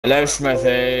Hello,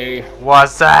 Smithy.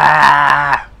 What's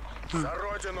that? What?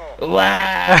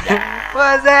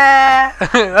 What's that?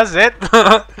 That's it.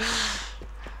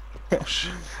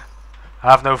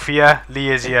 Have no fear, Lee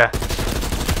is here.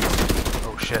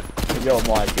 Oh shit. Your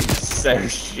mic is so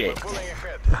shit.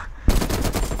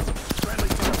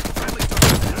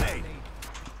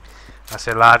 That's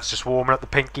it, lads. Just warming up the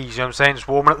pinkies, you know what I'm saying? Just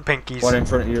warming up the pinkies. One in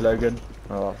front of you, Logan.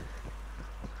 Oh.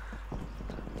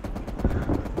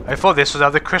 I thought this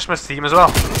was the Christmas theme as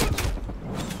well.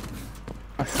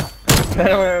 I don't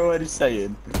know what he's saying.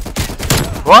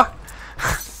 What?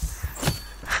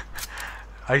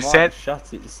 I Mike, said.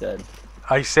 shut it, you said.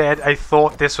 I said I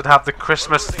thought this would have the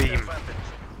Christmas theme.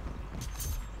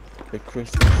 The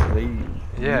Christmas theme.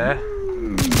 Yeah.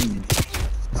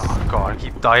 Oh god, I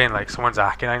keep dying like someone's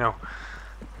hacking, I know.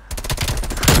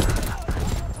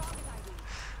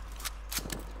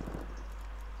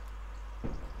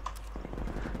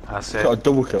 That's it. Got a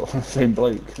double kill on the same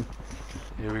bloke.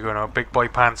 Here we go now, big boy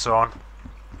pants on.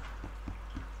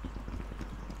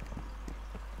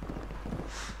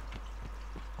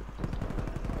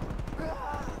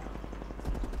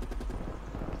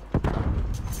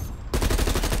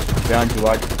 Behind you,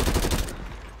 Wag.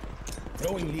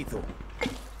 Throwing lethal.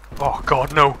 Oh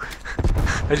god, no.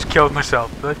 I just killed myself.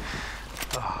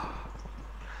 Oh.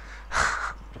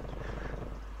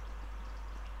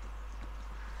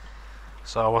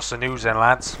 So what's the news then,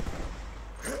 lads?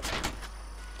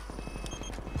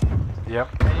 Yep.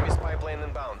 Enemy spy plane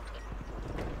inbound.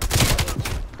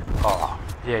 Oh,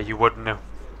 yeah, you wouldn't know.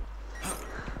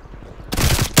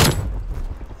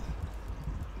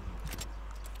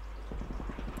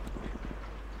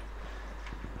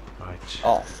 Right.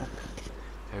 Oh, fuck.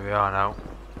 Here we are now.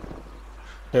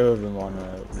 Two of them on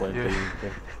one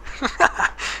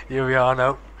Here we are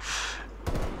now.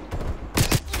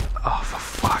 Oh, for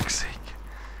fuck's sake.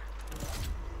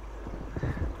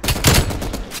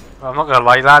 Well, I'm not gonna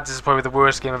lie, lads, this is probably the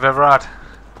worst game I've ever had.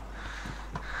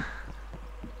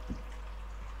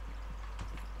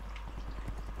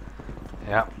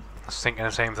 Yeah, I was thinking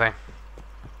the same thing.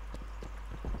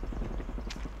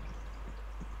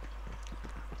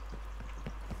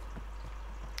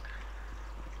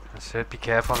 That's it, be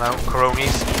careful now,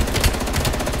 Coronis.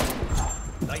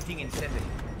 Lighting incendiary.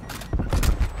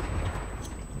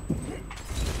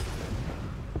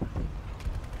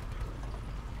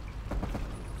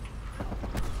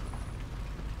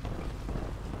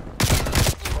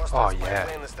 Oh yeah.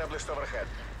 Plane established overhead.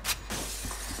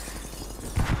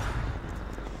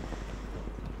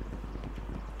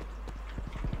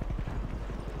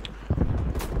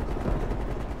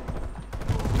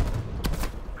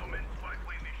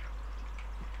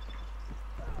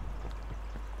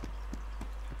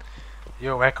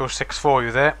 Yo, Echo 6-4,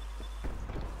 you there?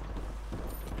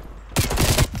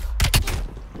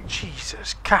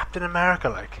 Jesus, Captain America,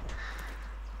 like.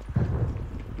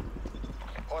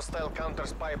 Hostile counter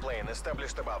spy plane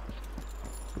established above.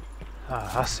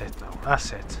 Ah, that's it now,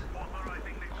 that's it.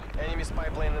 Enemy spy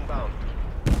plane inbound.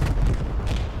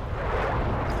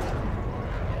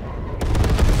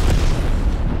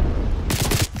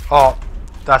 Oh,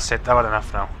 that's it, that was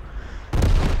enough now.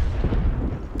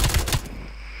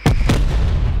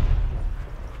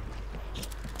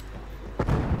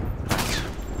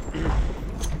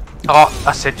 Oh,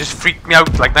 that's it, just freaked me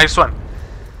out, like, nice one.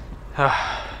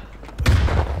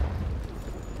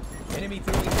 Enemy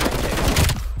throwing.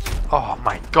 Oh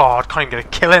my god, can't even get a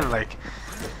kill in, like.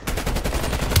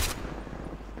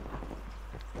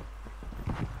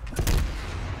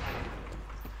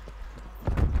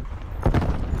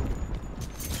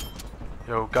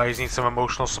 Yo, guys need some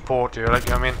emotional support here, like,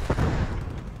 you know what I mean?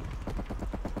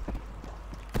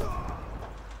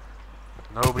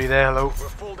 Nobody there, hello. We're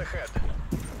full ahead.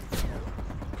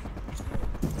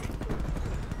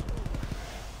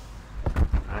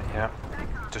 Right, yeah.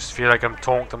 Just feel like I'm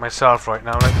talking to myself right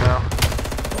now, like now.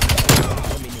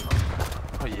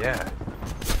 Oh yeah.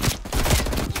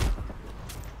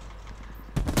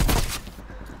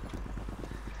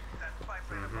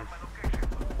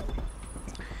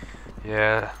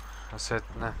 Yeah, that's it.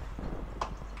 Nah.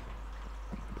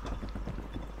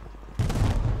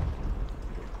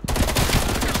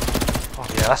 Oh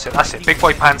yeah, that's it, that's it. Big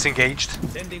boy pants engaged.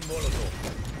 Sending Molotov.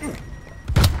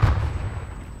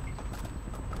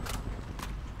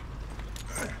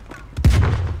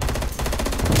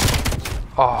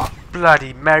 Oh,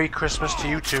 bloody Merry Christmas to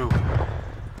you too.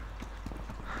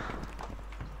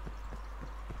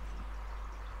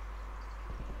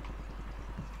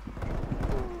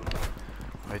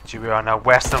 Right, here we are now,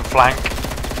 western flank.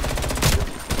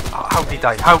 Oh, how did he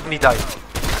die? How did he die?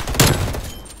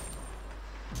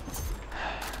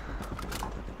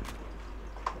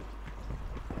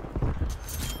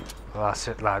 Well, that's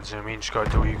it, lads. You know what I mean? Just gotta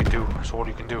do what you can do. That's all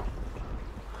you can do.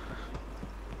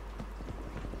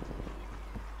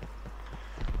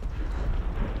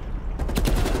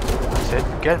 That's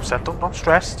it. Get him, son. Don't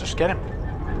stress. Just get him.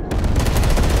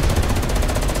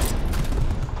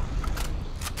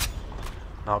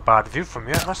 Not a bad view from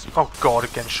here. Oh god,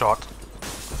 again shot.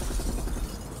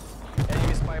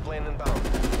 Enemy spy plane inbound.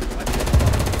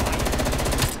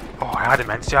 Oh, I had him,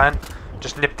 Ensian.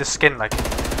 Just nipped the skin like.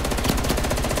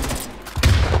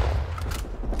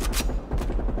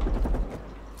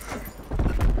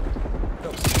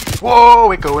 Whoa,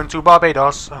 we're going to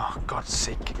Barbados. Oh, God's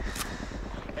sake.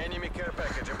 Enemy care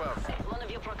package above. One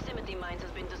of your proximity mines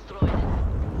has been destroyed.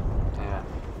 Yeah.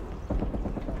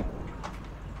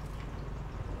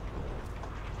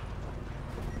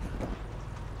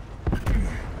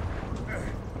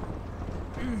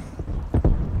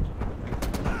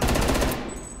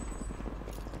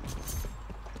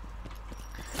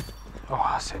 Oh,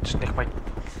 that's it. Just nick my.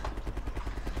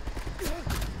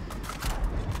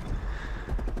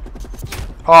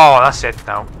 Oh, that's it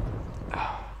now.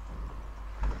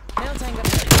 Mail tanker.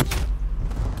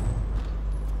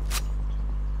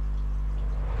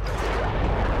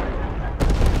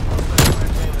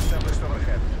 Plane established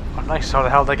overhead. Oh, nice. How the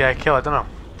hell did I get a kill? I don't know.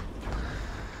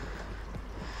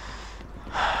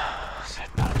 That's it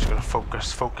now. I'm just gonna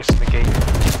focus in the game.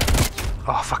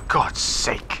 Oh, for God's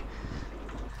sake.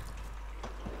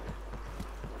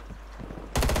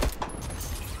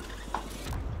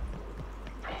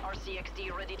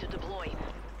 RCXD ready to deploy.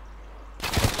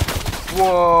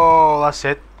 Whoa, that's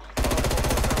it.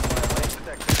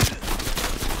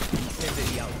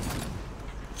 Incendiary out.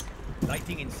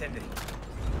 Lighting incendiary.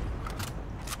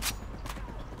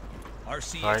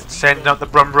 RCXD. Right, send out the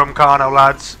brum brum car now,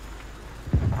 lads.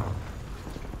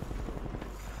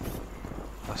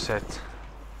 That's it.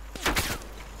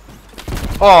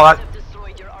 Oh, Have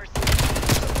destroyed your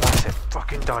RCXD. that's it.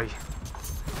 Fucking die.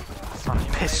 That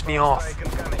pissed me off. Strike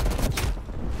incoming.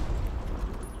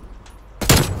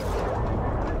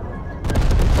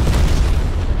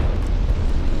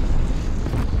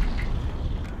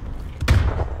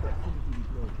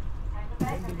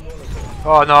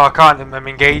 Oh no, I can't. I'm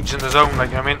engaged in the zone, like,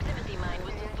 you know what I mean? Proximity mine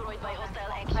was destroyed by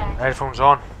hostile action. Headphones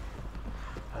on.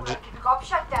 And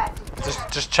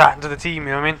just chatting to the team, you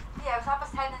know what I mean? Yeah, it was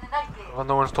 10:30 in the night, please. Well,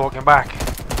 no one's talking back. I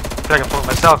feel like I'm talking to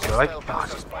myself, you know, like. Hostile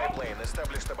counter spy plane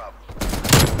established above.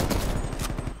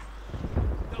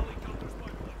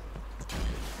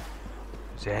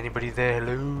 Is there anybody there?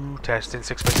 Hello? Testing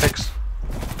 6x6.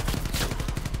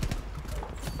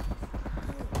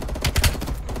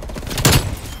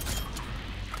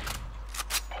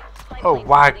 Spy Oh, plane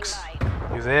Wags. standing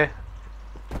by. You there?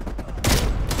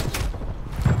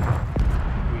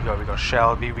 We got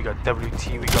Shelby, we got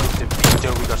WT, we got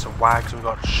DeVito, we got some Wags, we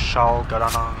got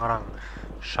Shalgadang.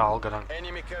 Shalgadang.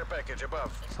 Enemy care package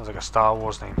above. Sounds like a Star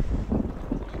Wars name.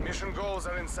 Mission goals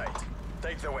are in sight.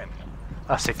 Take the win.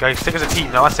 That's it, guys. Stick as a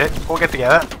team now, that's it. All get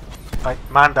together. Right,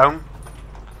 man down.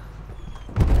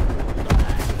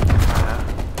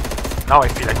 Now I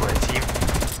feel like we're a team.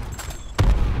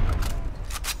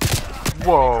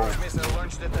 Whoa. Missile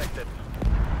launch detected.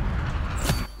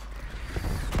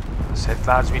 That's it,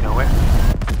 lads, we know it.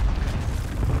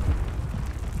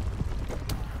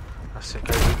 That's it,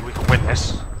 guys. We can win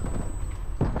this.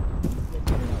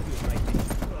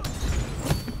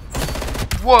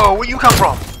 Whoa, where you come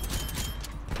from?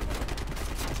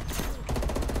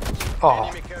 Oh,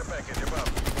 Enemy care package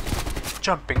above.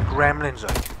 jumping gremlins,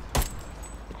 like.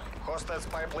 Hostile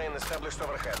spy plane established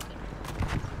overhead.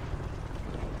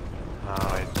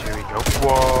 Alright, here we go.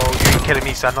 Whoa, you ain't killing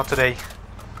me, son, not today.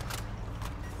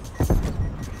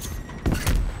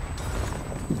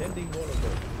 Sending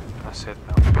Molotov. That's it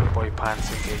now. Big boy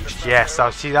pants engaged. Yes, I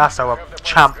see, that's how a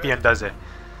champion does it.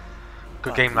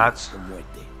 Good game, lads.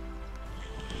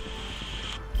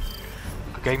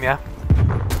 Good game, yeah.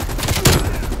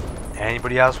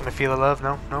 Anybody else want to feel the love?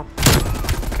 No? No?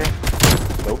 Okay.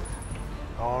 Nope.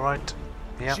 Alright.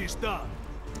 Yeah. She's done.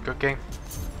 Good game.